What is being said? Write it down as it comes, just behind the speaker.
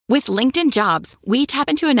With LinkedIn Jobs, we tap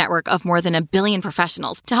into a network of more than 1 billion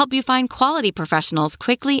professionals to help you find quality professionals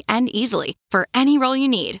quickly and easily for any role you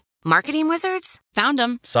need. Marketing wizards? Found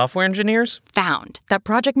them. Software engineers? Found. That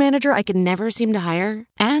project manager I could never seem to hire?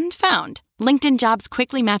 And found. LinkedIn Jobs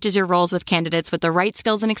quickly matches your roles with candidates with the right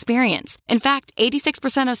skills and experience. In fact,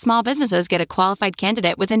 86% of small businesses get a qualified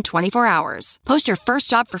candidate within 24 hours. Post your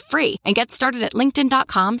first job for free and get started at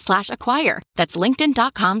linkedin.com/acquire. That's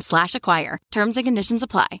linkedin.com/acquire. Terms and conditions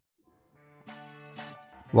apply.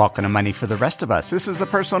 Welcome to Money for the Rest of Us. This is the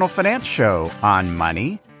Personal Finance Show on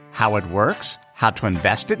money, how it works, how to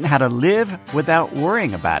invest it, and how to live without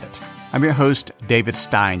worrying about it. I'm your host, David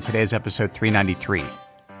Stein. Today's episode 393.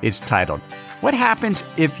 It's titled, What Happens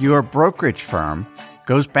If Your Brokerage Firm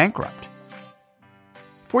Goes Bankrupt?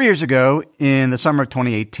 4 years ago, in the summer of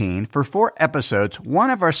 2018, for 4 episodes, one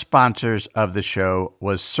of our sponsors of the show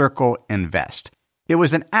was Circle Invest. It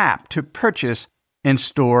was an app to purchase and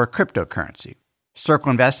store cryptocurrency. Circle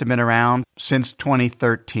Invest had been around since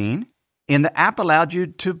 2013, and the app allowed you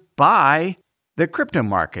to buy the crypto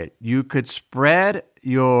market. You could spread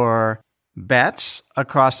your bets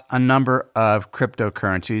across a number of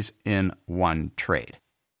cryptocurrencies in one trade.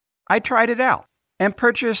 I tried it out and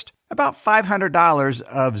purchased about $500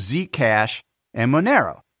 of Zcash and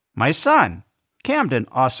Monero. My son, Camden,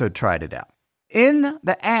 also tried it out. In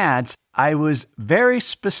the ads, I was very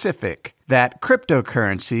specific that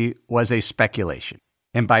cryptocurrency was a speculation.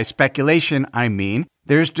 And by speculation, I mean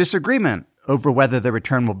there's disagreement over whether the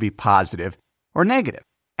return will be positive or negative.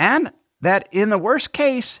 And that in the worst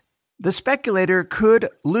case, the speculator could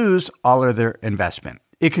lose all of their investment.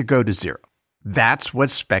 It could go to zero. That's what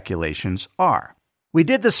speculations are. We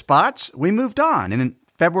did the spots, we moved on. And in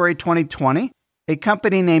February 2020, a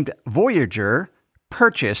company named Voyager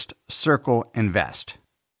purchased Circle Invest.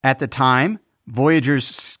 At the time,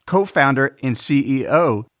 Voyager's co-founder and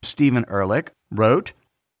CEO, Stephen Ehrlich, wrote,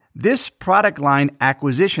 "This product line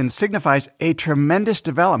acquisition signifies a tremendous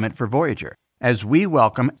development for Voyager, as we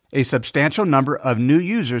welcome a substantial number of new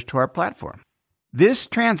users to our platform. This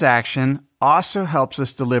transaction also helps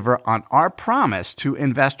us deliver on our promise to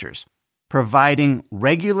investors, providing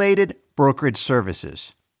regulated brokerage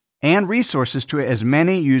services and resources to as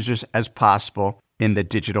many users as possible in the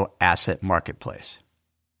digital asset marketplace."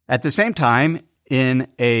 At the same time, in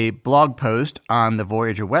a blog post on the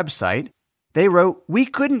Voyager website, they wrote, "We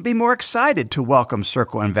couldn't be more excited to welcome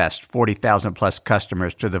Circle Invest 40,000 plus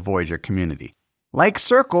customers to the Voyager community. Like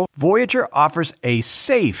Circle, Voyager offers a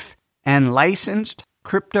safe and licensed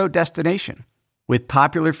crypto destination with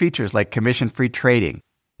popular features like commission-free trading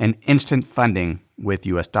and instant funding with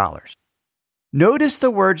US dollars." Notice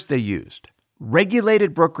the words they used: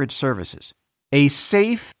 regulated brokerage services, a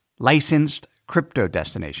safe, licensed crypto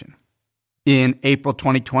destination. In April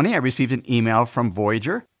 2020, I received an email from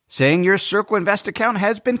Voyager saying your Circle Invest account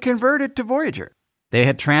has been converted to Voyager. They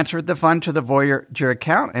had transferred the fund to the Voyager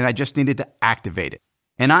account, and I just needed to activate it.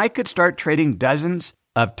 And I could start trading dozens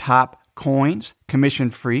of top coins,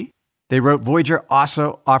 commission-free. They wrote, Voyager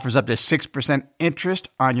also offers up to 6% interest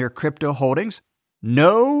on your crypto holdings.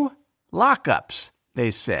 No lockups,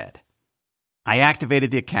 they said. I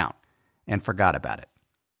activated the account and forgot about it.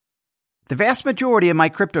 The vast majority of my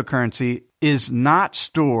cryptocurrency is not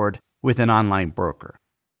stored with an online broker.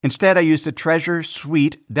 Instead, I use the Trezor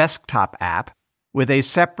Suite desktop app with a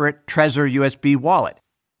separate Trezor USB wallet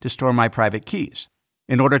to store my private keys.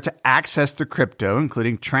 In order to access the crypto,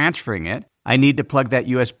 including transferring it, I need to plug that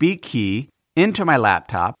USB key into my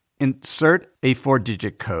laptop, insert a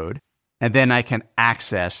 4-digit code, and then I can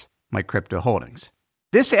access my crypto holdings.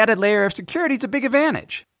 This added layer of security is a big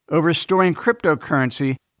advantage over storing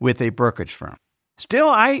cryptocurrency with a brokerage firm. Still,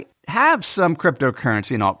 I have some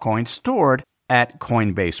cryptocurrency and altcoins stored at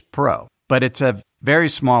Coinbase Pro, but it's a very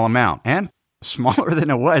small amount and smaller than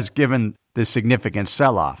it was given the significant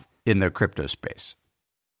sell-off in the crypto space.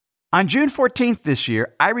 On June 14th this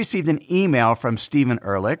year, I received an email from Stephen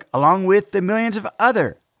Ehrlich along with the millions of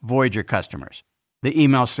other Voyager customers. The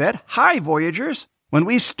email said, "Hi, Voyagers. When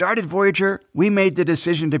we started Voyager, we made the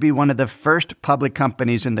decision to be one of the first public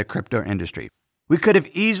companies in the crypto industry. We could have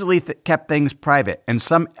easily kept things private, and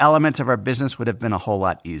some elements of our business would have been a whole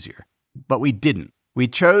lot easier. But we didn't. We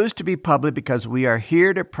chose to be public because we are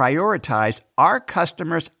here to prioritize our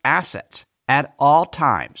customers' assets at all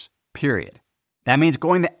times, period. That means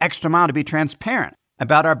going the extra mile to be transparent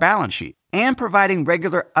about our balance sheet and providing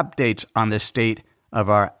regular updates on the state of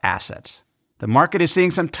our assets. The market is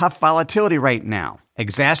seeing some tough volatility right now,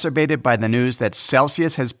 exacerbated by the news that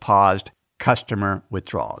Celsius has paused customer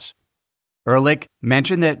withdrawals." Ehrlich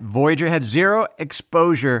mentioned that Voyager had zero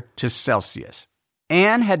exposure to Celsius.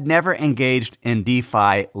 and had never engaged in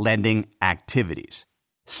DeFi lending activities.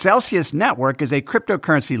 Celsius Network is a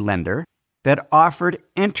cryptocurrency lender that offered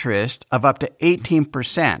interest of up to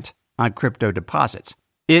 18% on crypto deposits.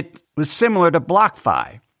 It was similar to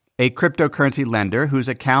BlockFi, a cryptocurrency lender whose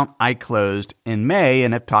account I closed in May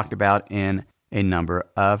and have talked about in a number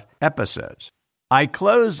of episodes. I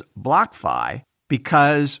closed BlockFi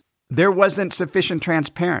because there wasn't sufficient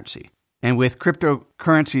transparency. And with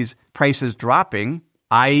cryptocurrencies prices dropping,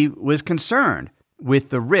 I was concerned with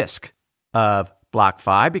the risk of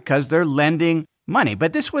BlockFi because they're lending money.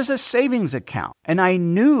 But this was a savings account, and I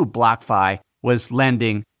knew BlockFi was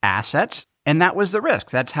lending assets, and that was the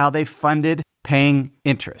risk. That's how they funded paying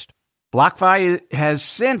interest. BlockFi has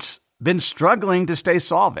since been struggling to stay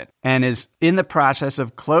solvent and is in the process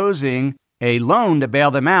of closing a loan to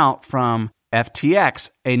bail them out from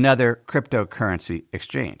FTX, another cryptocurrency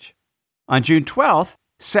exchange. On June 12th,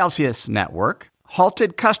 Celsius Network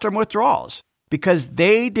halted customer withdrawals because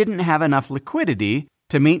they didn't have enough liquidity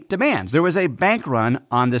to meet demands. There was a bank run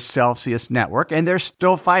on the Celsius Network, and they're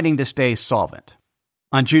still fighting to stay solvent.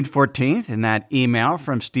 On June 14th, in that email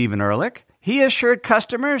from Stephen Ehrlich, he assured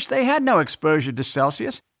customers they had no exposure to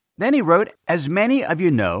Celsius. Then he wrote, "As many of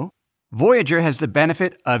you know, Voyager has the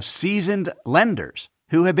benefit of seasoned lenders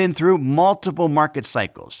who have been through multiple market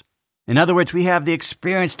cycles. In other words, we have the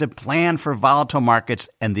experience to plan for volatile markets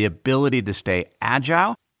and the ability to stay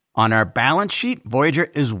agile. On our balance sheet, Voyager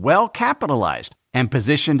is well capitalized and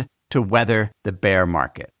positioned to weather the bear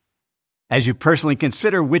market. As you personally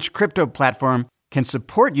consider which crypto platform can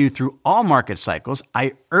support you through all market cycles,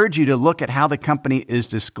 I urge you to look at how the company is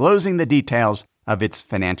disclosing the details of its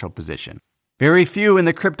financial position. Very few in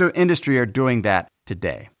the crypto industry are doing that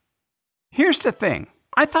today." Here's the thing.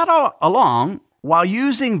 I thought all along, while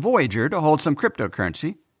using Voyager to hold some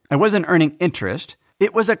cryptocurrency, I wasn't earning interest.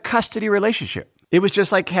 It was a custody relationship. It was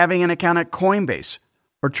just like having an account at Coinbase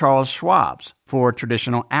or Charles Schwab's for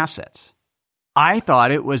traditional assets. I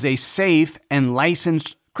thought it was a safe and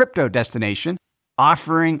licensed crypto destination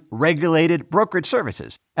offering regulated brokerage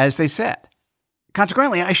services, as they said.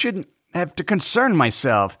 Consequently, I shouldn't have to concern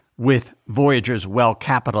myself with Voyager's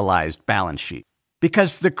well-capitalized balance sheet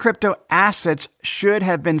because the crypto assets should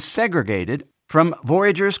have been segregated from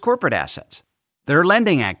Voyager's corporate assets, their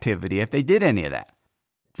lending activity, if they did any of that.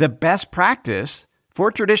 The best practice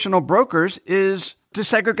for traditional brokers is to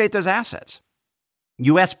segregate those assets.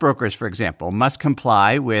 U.S. brokers, for example, must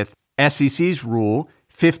comply with SEC's Rule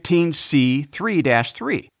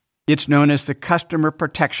 15C3-3. It's known as the Customer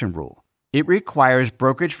Protection Rule. It requires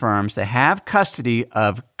brokerage firms to have custody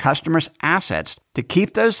of customers' assets to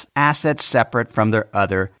keep those assets separate from their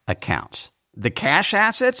other accounts. The cash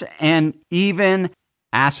assets and even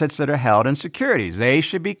assets that are held in securities, they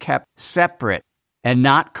should be kept separate and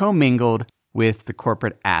not commingled with the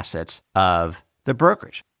corporate assets of the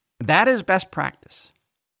brokerage. That is best practice.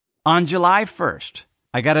 On July 1st,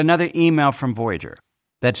 I got another email from Voyager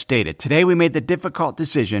that stated, "Today we made the difficult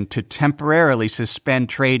decision to temporarily suspend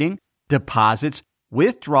trading, deposits,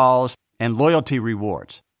 withdrawals, and loyalty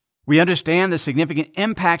rewards. We understand the significant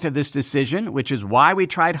impact of this decision, which is why we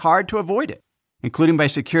tried hard to avoid it, including by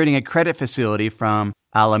securing a credit facility from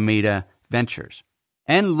Alameda Ventures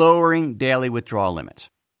and lowering daily withdrawal limits."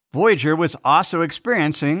 Voyager was also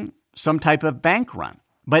experiencing some type of bank run.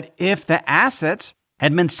 But if the assets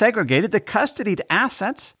had been segregated, the custodied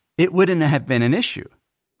assets, it wouldn't have been an issue.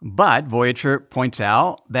 But Voyager points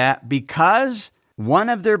out that because one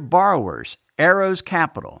of their borrowers, Arrows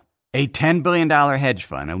Capital, a $10 billion hedge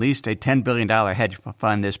fund, at least a $10 billion hedge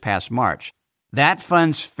fund this past March, that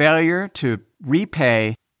fund's failure to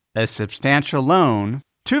repay a substantial loan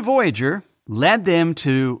to Voyager led them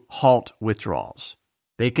to halt withdrawals.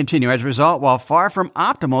 They continue, as a result, while far from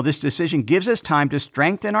optimal, this decision gives us time to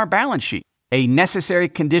strengthen our balance sheet, a necessary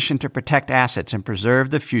condition to protect assets and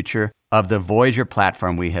preserve the future of the Voyager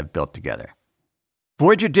platform we have built together.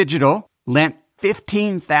 Voyager Digital lent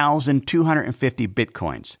 15,250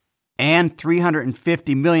 Bitcoins and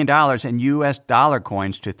 $350 million in U.S. dollar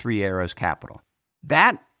coins to Three Arrows Capital.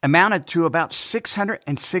 That amounted to about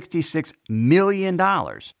 $666 million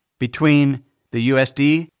between the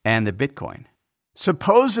USD and the Bitcoin.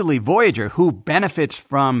 Supposedly, Voyager, who benefits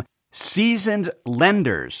from seasoned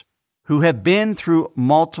lenders who have been through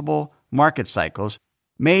multiple market cycles,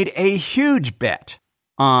 made a huge bet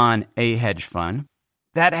on a hedge fund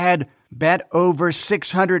that had bet over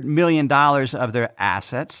 $600 million of their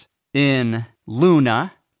assets in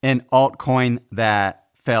Luna, an altcoin that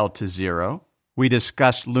fell to zero. We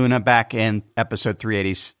discussed Luna back in episode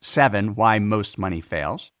 387, why most money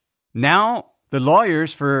fails. Now, the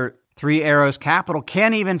lawyers for Three Arrows Capital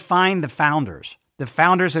can't even find the founders. the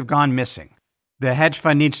founders have gone missing. The hedge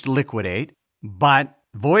fund needs to liquidate, but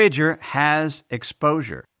Voyager has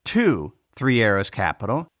exposure to Three Arrows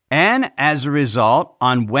Capital. And as a result,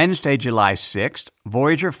 on Wednesday, July 6th,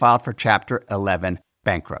 Voyager filed for Chapter 11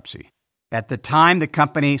 bankruptcy. At the time, the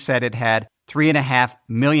company said it had 3.5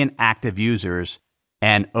 million active users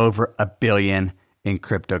and over $1 billion in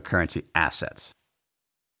cryptocurrency assets.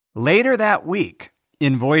 Later that week,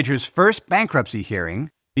 in Voyager's first bankruptcy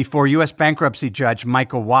hearing before U.S. bankruptcy judge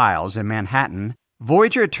Michael Wiles in Manhattan,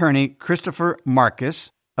 Voyager attorney Christopher Marcus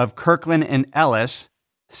of Kirkland & Ellis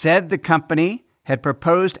said the company had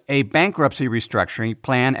proposed a bankruptcy restructuring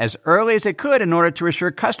plan as early as it could in order to assure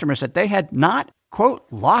customers that they had not, quote,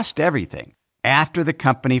 lost everything after the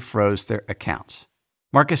company froze their accounts.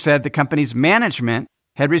 Marcus said the company's management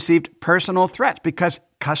had received personal threats because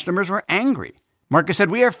customers were angry. Marcus said,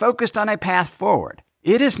 "We are focused on a path forward.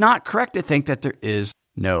 It is not correct to think that there is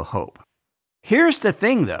no hope." Here's the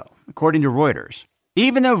thing, though, according to Reuters.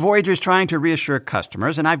 Even though Voyager is trying to reassure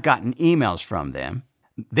customers, and I've gotten emails from them,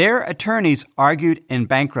 their attorneys argued in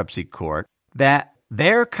bankruptcy court that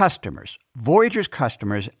their customers, Voyager's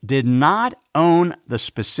customers, did not own the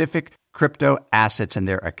specific crypto assets in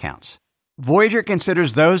their accounts. Voyager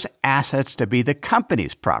considers those assets to be the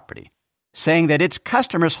company's property, saying that its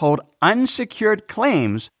customers hold unsecured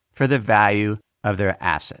claims for the value of their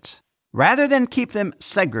assets. Rather than keep them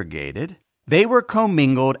segregated, they were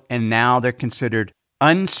commingled, and now they're considered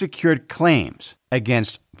unsecured claims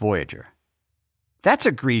against Voyager. That's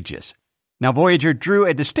egregious. Now, Voyager drew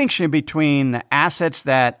a distinction between the assets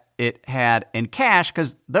that it had in cash,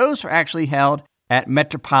 because those are actually held at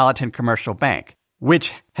Metropolitan Commercial Bank,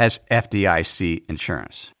 which has FDIC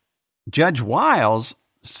insurance. Judge Wiles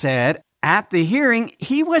said at the hearing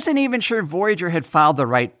he wasn't even sure Voyager had filed the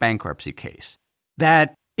right bankruptcy case,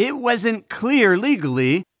 that it wasn't clear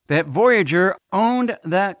legally that Voyager owned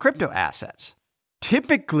the crypto assets.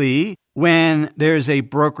 Typically, when there's a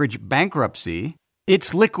brokerage bankruptcy,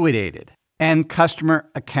 it's liquidated and customer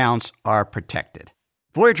accounts are protected.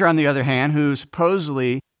 Voyager, on the other hand, who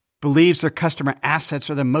supposedly believes their customer assets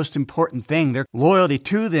are the most important thing, their loyalty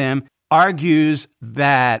to them, argues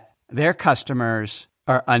that their customers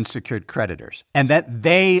are unsecured creditors and that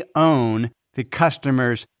they own the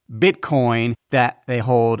customers' Bitcoin that they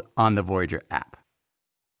hold on the Voyager app.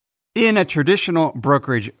 In a traditional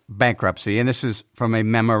brokerage bankruptcy, and this is from a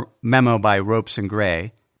memo by Ropes and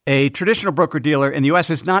Gray, a traditional broker-dealer in the U.S.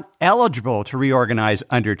 is not eligible to reorganize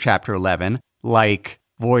under Chapter 11 like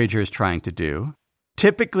Voyager is trying to do.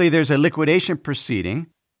 Typically, there's a liquidation proceeding,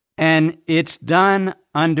 and it's done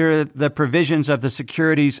under the provisions of the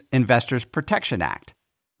Securities Investors Protection Act.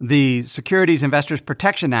 The Securities Investors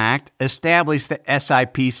Protection Act established the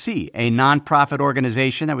SIPC, a nonprofit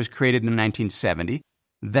organization that was created in 1970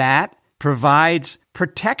 that provides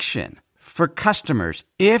protection for customers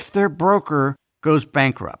if their broker goes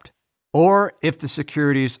bankrupt or if the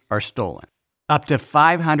securities are stolen, up to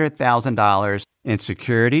 $500,000 in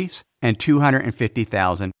securities and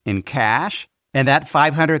 $250,000 in cash. And that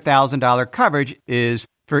 $500,000 coverage is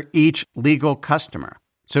for each legal customer.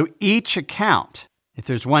 So each account, if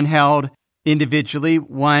there's one held individually,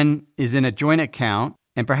 one is in a joint account,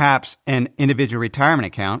 and perhaps an individual retirement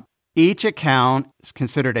account, each account is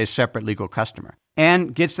considered a separate legal customer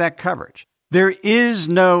and gets that coverage. There is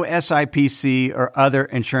no SIPC or other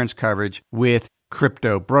insurance coverage with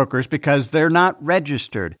crypto brokers because they're not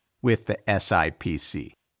registered with the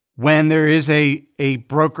SIPC. When there is a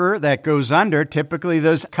broker that goes under, typically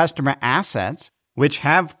those customer assets, which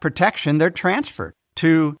have protection, they're transferred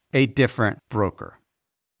to a different broker.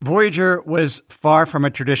 Voyager was far from a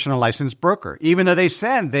traditional licensed broker, even though they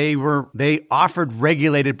said they offered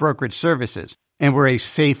regulated brokerage services and were a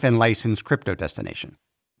safe and licensed crypto destination.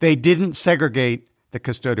 They didn't segregate the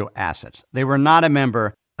custodial assets. They were not a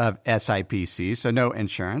member of SIPC, so no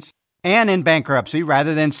insurance. And in bankruptcy,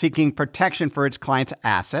 rather than seeking protection for its clients'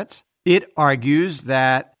 assets, it argues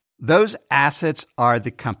that those assets are the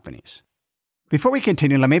company's. Before we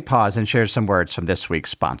continue, let me pause and share some words from this week's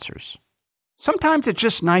sponsors. Sometimes it's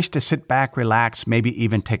just nice to sit back, relax, maybe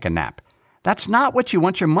even take a nap. That's not what you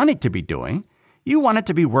want your money to be doing. You want it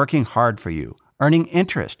to be working hard for you, earning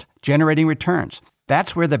interest, generating returns.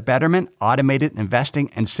 That's where the Betterment Automated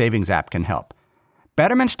Investing and Savings app can help.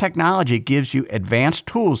 Betterment's technology gives you advanced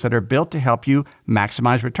tools that are built to help you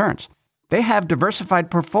maximize returns. They have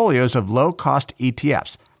diversified portfolios of low-cost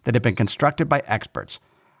ETFs that have been constructed by experts,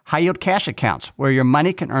 high-yield cash accounts where your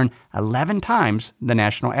money can earn 11 times the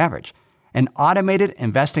national average, and automated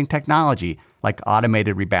investing technology like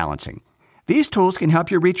automated rebalancing. These tools can help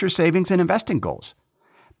you reach your savings and investing goals.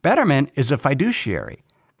 Betterment is a fiduciary.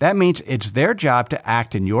 That means it's their job to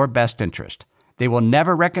act in your best interest. They will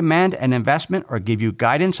never recommend an investment or give you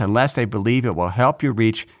guidance unless they believe it will help you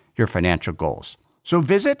reach your financial goals. So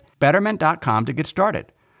visit Betterment.com to get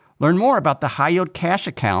started. Learn more about the high-yield cash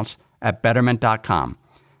accounts at Betterment.com.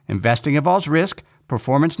 Investing involves risk,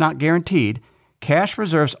 performance not guaranteed. Cash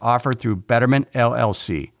reserves offered through Betterment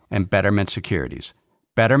LLC and Betterment Securities.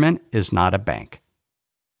 Betterment is not a bank.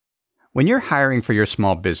 When you're hiring for your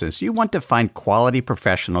small business, you want to find quality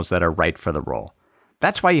professionals that are right for the role.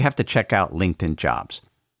 That's why you have to check out LinkedIn Jobs.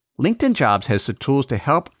 LinkedIn Jobs has the tools to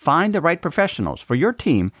help find the right professionals for your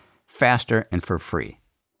team faster and for free.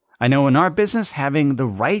 I know in our business, having the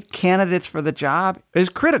right candidates for the job is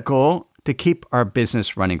critical to keep our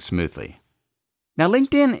business running smoothly. Now,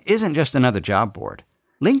 LinkedIn isn't just another job board.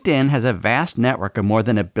 LinkedIn has a vast network of more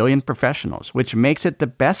than 1 billion professionals, which makes it the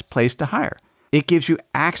best place to hire. It gives you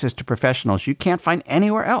access to professionals you can't find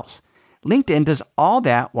anywhere else. LinkedIn does all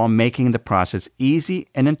that while making the process easy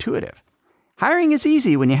and intuitive. Hiring is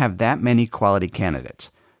easy when you have that many quality candidates.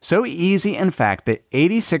 So easy, in fact, that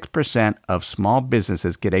 86% of small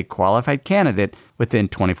businesses get a qualified candidate within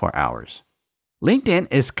 24 hours. LinkedIn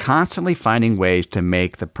is constantly finding ways to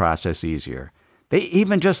make the process easier. They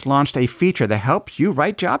even just launched a feature that helps you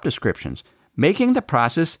write job descriptions, making the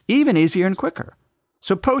process even easier and quicker.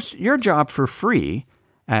 So post your job for free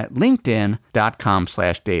at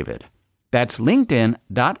linkedin.com/David. That's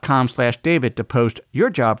linkedin.com/David to post your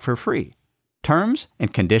job for free. Terms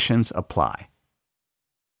and conditions apply.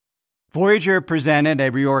 Voyager presented a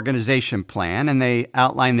reorganization plan, and they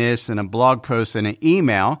outlined this in a blog post and an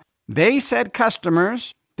email. They said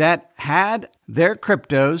customers that had their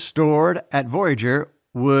cryptos stored at Voyager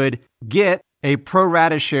would get a pro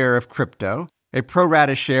rata share of crypto, a pro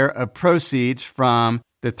rata share of proceeds from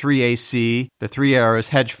the 3AC, the Three Arrows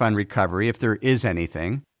hedge fund recovery, if there is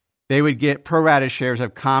anything. They would get pro rata shares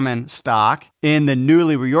of common stock in the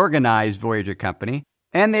newly reorganized Voyager company,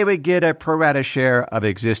 and they would get a pro rata share of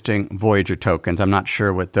existing Voyager tokens. I'm not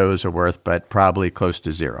sure what those are worth, but probably close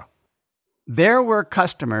to zero. There were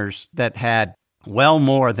customers that had well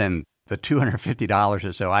more than the $250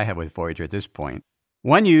 or so I have with Voyager at this point.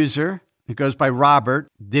 One user, who goes by Robert,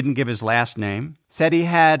 didn't give his last name, said he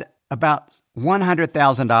had about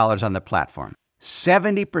 $100,000 on the platform,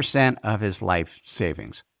 70% of his life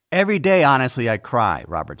savings. Every day, honestly, I cry,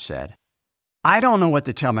 Robert said. I don't know what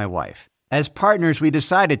to tell my wife. As partners, we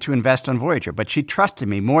decided to invest on Voyager, but she trusted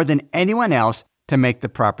me more than anyone else to make the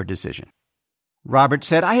proper decision. Robert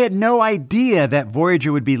said, I had no idea that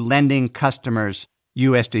Voyager would be lending customers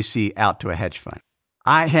USDC out to a hedge fund.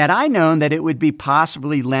 Had I known that it would be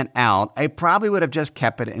possibly lent out, I probably would have just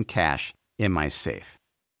kept it in cash in my safe.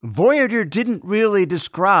 Voyager didn't really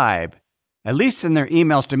describe, at least in their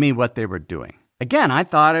emails to me, what they were doing. Again, I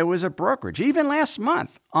thought it was a brokerage. Even last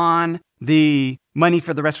month on the Money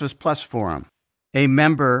for the Rest of Us Plus forum, a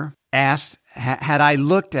member asked, had I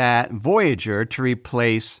looked at Voyager to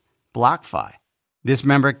replace BlockFi? This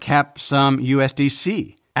member kept some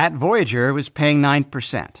USDC. At Voyager, it was paying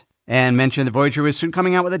 9%, and mentioned that Voyager was soon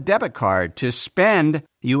coming out with a debit card to spend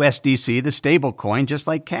USDC, the stable coin, just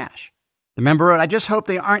like cash. The member wrote, I just hope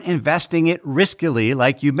they aren't investing it riskily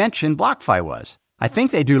like you mentioned BlockFi was. I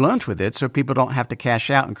think they do loans with it so people don't have to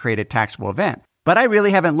cash out and create a taxable event. But I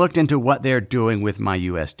really haven't looked into what they're doing with my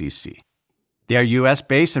USDC. They are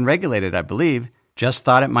US-based and regulated, I believe. Just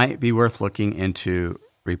thought it might be worth looking into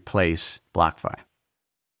replace BlockFi.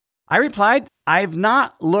 I replied, I've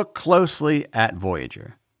not looked closely at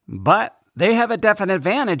Voyager, but they have a definite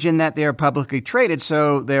advantage in that they are publicly traded,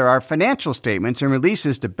 so there are financial statements and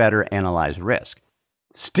releases to better analyze risk.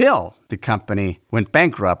 Still, the company went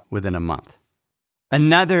bankrupt within a month.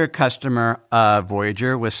 Another customer of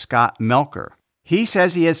Voyager was Scott Melker. He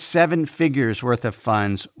says he has 7 figures worth of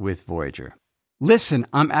funds with Voyager. Listen,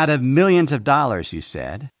 I'm out of millions of dollars, he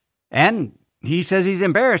said. And he says he's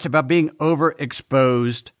embarrassed about being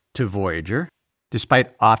overexposed to Voyager,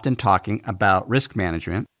 despite often talking about risk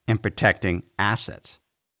management and protecting assets.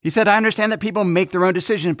 He said, I understand that people make their own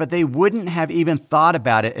decisions, but they wouldn't have even thought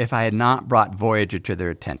about it if I had not brought Voyager to their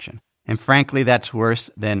attention. And frankly, that's worse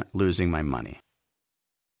than losing my money.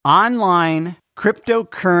 Online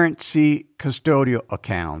cryptocurrency custodial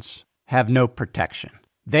accounts have no protection.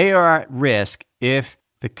 They are at risk if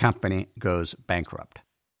the company goes bankrupt,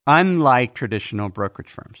 unlike traditional brokerage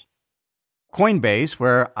firms. Coinbase,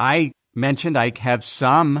 where I mentioned I have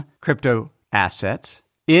some crypto assets,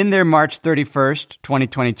 in their March 31st,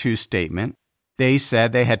 2022 statement, they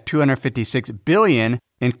said they had $256 billion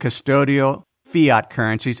in custodial fiat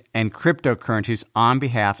currencies and cryptocurrencies on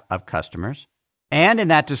behalf of customers. And in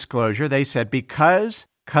that disclosure, they said because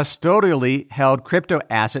custodially held crypto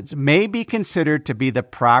assets may be considered to be the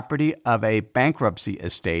property of a bankruptcy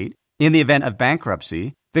estate. In the event of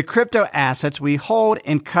bankruptcy, the crypto assets we hold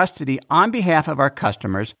in custody on behalf of our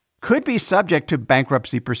customers could be subject to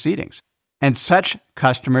bankruptcy proceedings, and such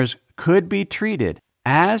customers could be treated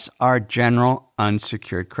as our general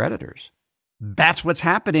unsecured creditors. That's what's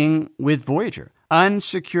happening with Voyager.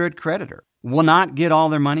 Unsecured creditor will not get all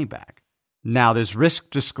their money back. Now, this risk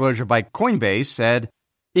disclosure by Coinbase said,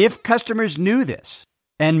 if customers knew this,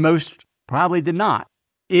 and most probably did not,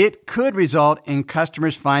 it could result in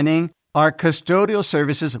customers finding our custodial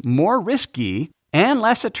services more risky and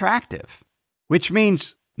less attractive, which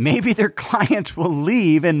means maybe their clients will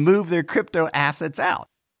leave and move their crypto assets out.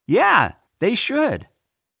 Yeah, they should.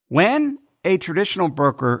 When a traditional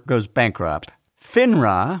broker goes bankrupt,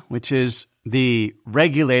 FINRA, which is the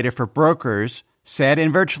regulator for brokers, said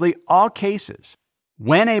in virtually all cases,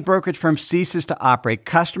 when a brokerage firm ceases to operate,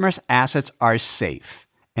 customers' assets are safe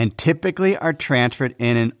and typically are transferred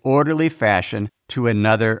in an orderly fashion to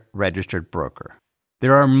another registered broker.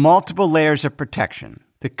 There are multiple layers of protection.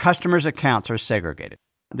 The customer's accounts are segregated.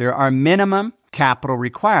 There are minimum capital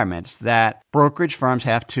requirements that brokerage firms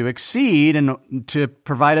have to exceed and to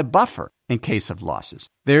provide a buffer in case of losses.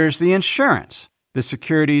 There's the insurance, the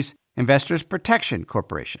Securities Investors Protection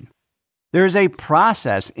Corporation. There's a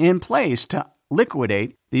process in place to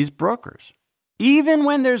liquidate these brokers. Even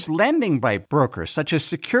when there's lending by brokers, such as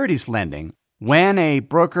securities lending, when a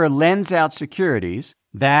broker lends out securities,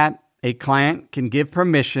 that a client can give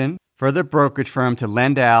permission for the brokerage firm to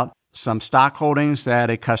lend out some stock holdings that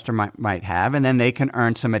a customer might have, and then they can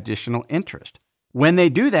earn some additional interest. When they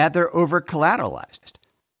do that, they're over-collateralized.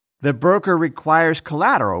 The broker requires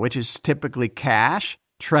collateral, which is typically cash,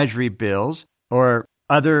 treasury bills, or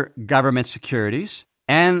other government securities,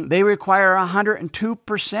 and they require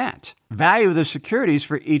 102% value of the securities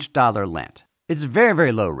for each dollar lent. It's very,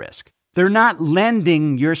 very low risk. They're not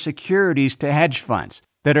lending your securities to hedge funds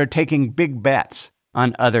that are taking big bets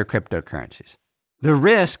on other cryptocurrencies. The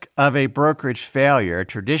risk of a brokerage failure, a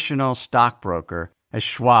traditional stockbroker, a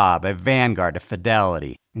Schwab, a Vanguard, a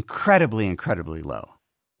Fidelity, incredibly, incredibly low.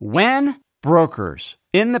 When brokers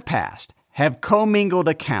in the past have commingled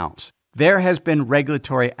accounts, there has been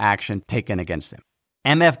regulatory action taken against them.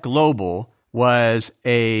 MF Global was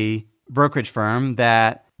a brokerage firm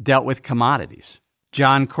that dealt with commodities.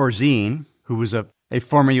 John Corzine, who was a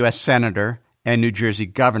former U.S. Senator and New Jersey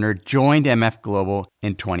governor, joined MF Global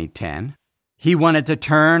in 2010. He wanted to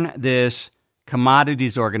turn this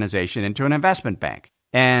commodities organization into an investment bank.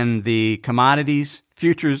 And the Commodities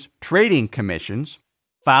Futures Trading Commissions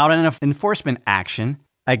filed an enforcement action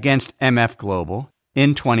against MF Global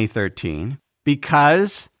in 2013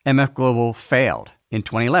 because MF Global failed in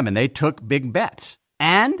 2011. They took big bets.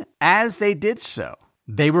 And as they did so,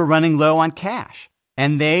 they were running low on cash.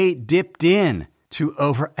 And they dipped in to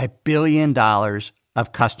over $1 billion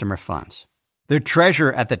of customer funds. Their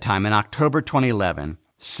treasurer at the time, in October 2011,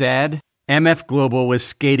 said MF Global was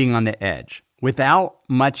skating on the edge without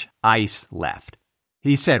much ice left.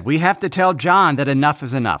 He said, "We have to tell John that enough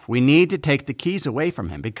is enough. We need to take the keys away from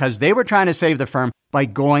him," because they were trying to save the firm by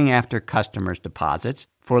going after customers' deposits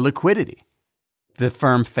for liquidity. The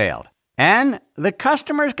firm failed. And the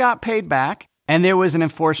customers got paid back, and there was an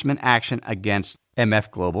enforcement action against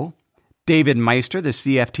MF Global. David Meister, the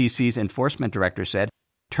CFTC's enforcement director, said,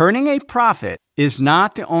 "Turning a profit is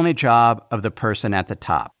not the only job of the person at the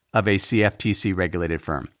top of a CFTC-regulated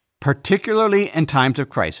firm. Particularly in times of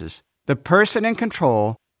crisis, the person in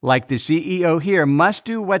control, like the CEO here, must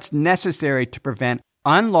do what's necessary to prevent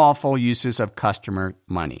unlawful uses of customer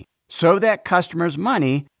money so that customers'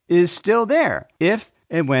 money is still there if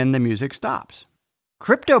and when the music stops."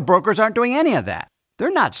 Crypto brokers aren't doing any of that.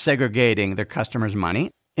 They're not segregating their customers' money.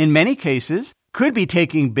 In many cases, could be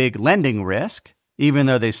taking big lending risk, even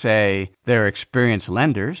though they say they're experienced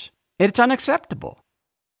lenders. It's unacceptable.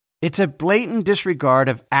 It's a blatant disregard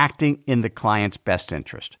of acting in the client's best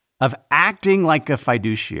interest, of acting like a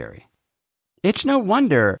fiduciary. It's no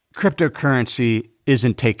wonder cryptocurrency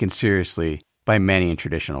isn't taken seriously by many in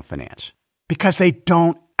traditional finance, because they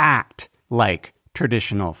don't act like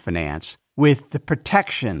traditional finance with the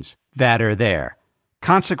protections that are there.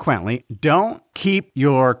 Consequently, don't keep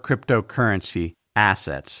your cryptocurrency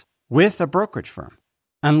assets with a brokerage firm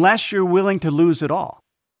unless you're willing to lose it all.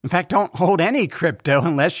 In fact, don't hold any crypto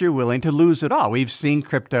unless you're willing to lose it all. We've seen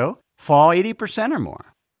crypto fall 80% or more.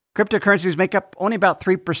 Cryptocurrencies make up only about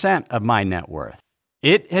 3% of my net worth.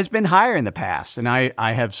 It has been higher in the past, and I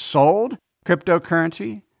have sold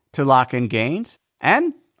cryptocurrency to lock in gains,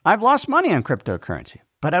 and I've lost money on cryptocurrency.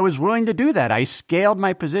 But I was willing to do that. I scaled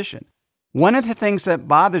my position. One of the things that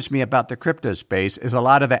bothers me about the crypto space is a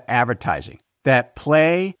lot of the advertising that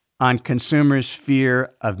play on consumers'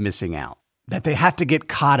 fear of missing out, that they have to get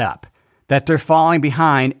caught up, that they're falling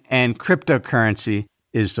behind, and cryptocurrency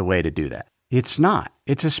is the way to do that. It's not.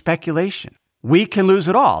 It's a speculation. We can lose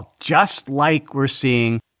it all, just like we're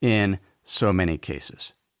seeing in so many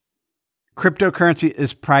cases. Cryptocurrency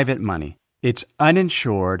is private money. It's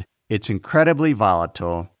uninsured. It's incredibly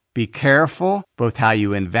volatile. Be careful both how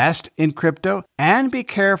you invest in crypto and be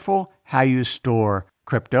careful how you store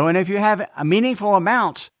crypto. And if you have meaningful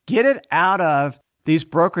amounts, get it out of these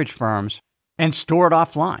brokerage firms and store it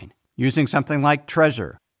offline using something like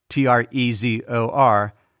Trezor,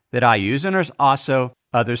 Trezor, that I use. And there's also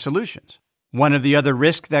other solutions. One of the other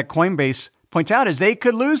risks that Coinbase points out is they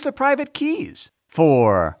could lose the private keys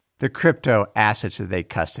for the crypto assets that they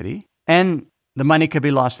custody, and the money could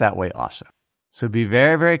be lost that way also. So be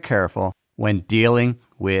very, very careful when dealing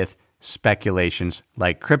with speculations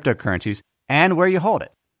like cryptocurrencies and where you hold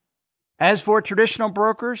it. As for traditional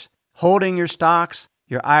brokers, holding your stocks,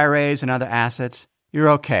 your IRAs, and other assets, you're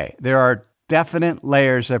okay. There are definite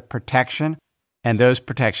layers of protection, and those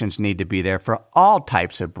protections need to be there for all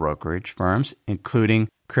types of brokerage firms, including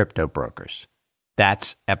crypto brokers.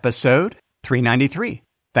 That's episode 393.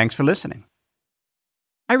 Thanks for listening.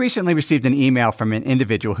 I recently received an email from an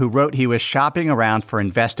individual who wrote he was shopping around for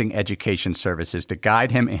investing education services to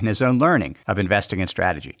guide him in his own learning of investing and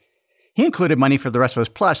strategy. He included Money for the Rest of Us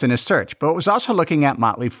Plus in his search, but was also looking at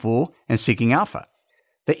Motley Fool and Seeking Alpha.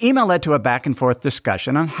 The email led to a back-and-forth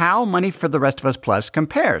discussion on how Money for the Rest of Us Plus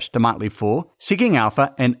compares to Motley Fool, Seeking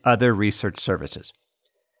Alpha, and other research services.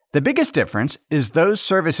 The biggest difference is those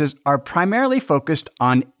services are primarily focused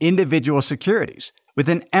on individual securities, with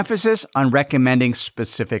an emphasis on recommending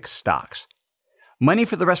specific stocks. Money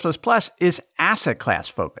for the Rest of Us Plus is asset class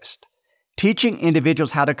focused, teaching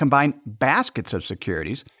individuals how to combine baskets of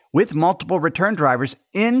securities with multiple return drivers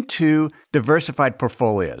into diversified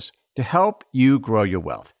portfolios to help you grow your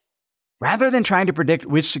wealth. Rather than trying to predict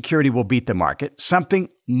which security will beat the market, something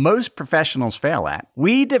most professionals fail at,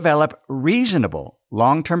 we develop reasonable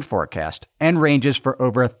long-term forecast and ranges for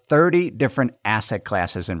over 30 different asset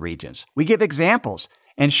classes and regions. We give examples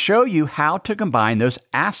and show you how to combine those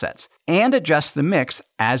assets and adjust the mix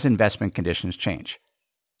as investment conditions change.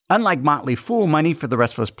 Unlike Motley Fool, Money for the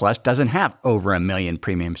Rest of Us Plus doesn't have over 1 million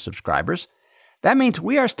premium subscribers. That means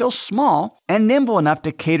we are still small and nimble enough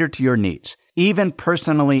to cater to your needs, even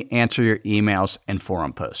personally answer your emails and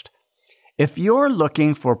forum posts. If you're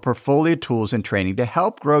looking for portfolio tools and training to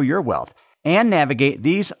help grow your wealth and navigate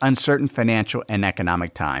these uncertain financial and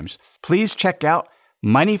economic times, please check out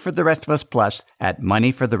Money for the Rest of Us Plus at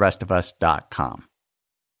moneyfortherestofus.com.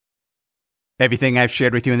 Everything I've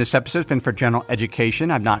shared with you in this episode has been for general education.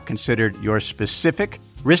 I've not considered your specific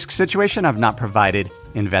risk situation. I've not provided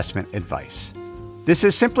investment advice. This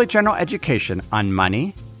is simply general education on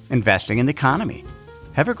money, investing, and the economy.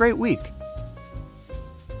 Have a great week.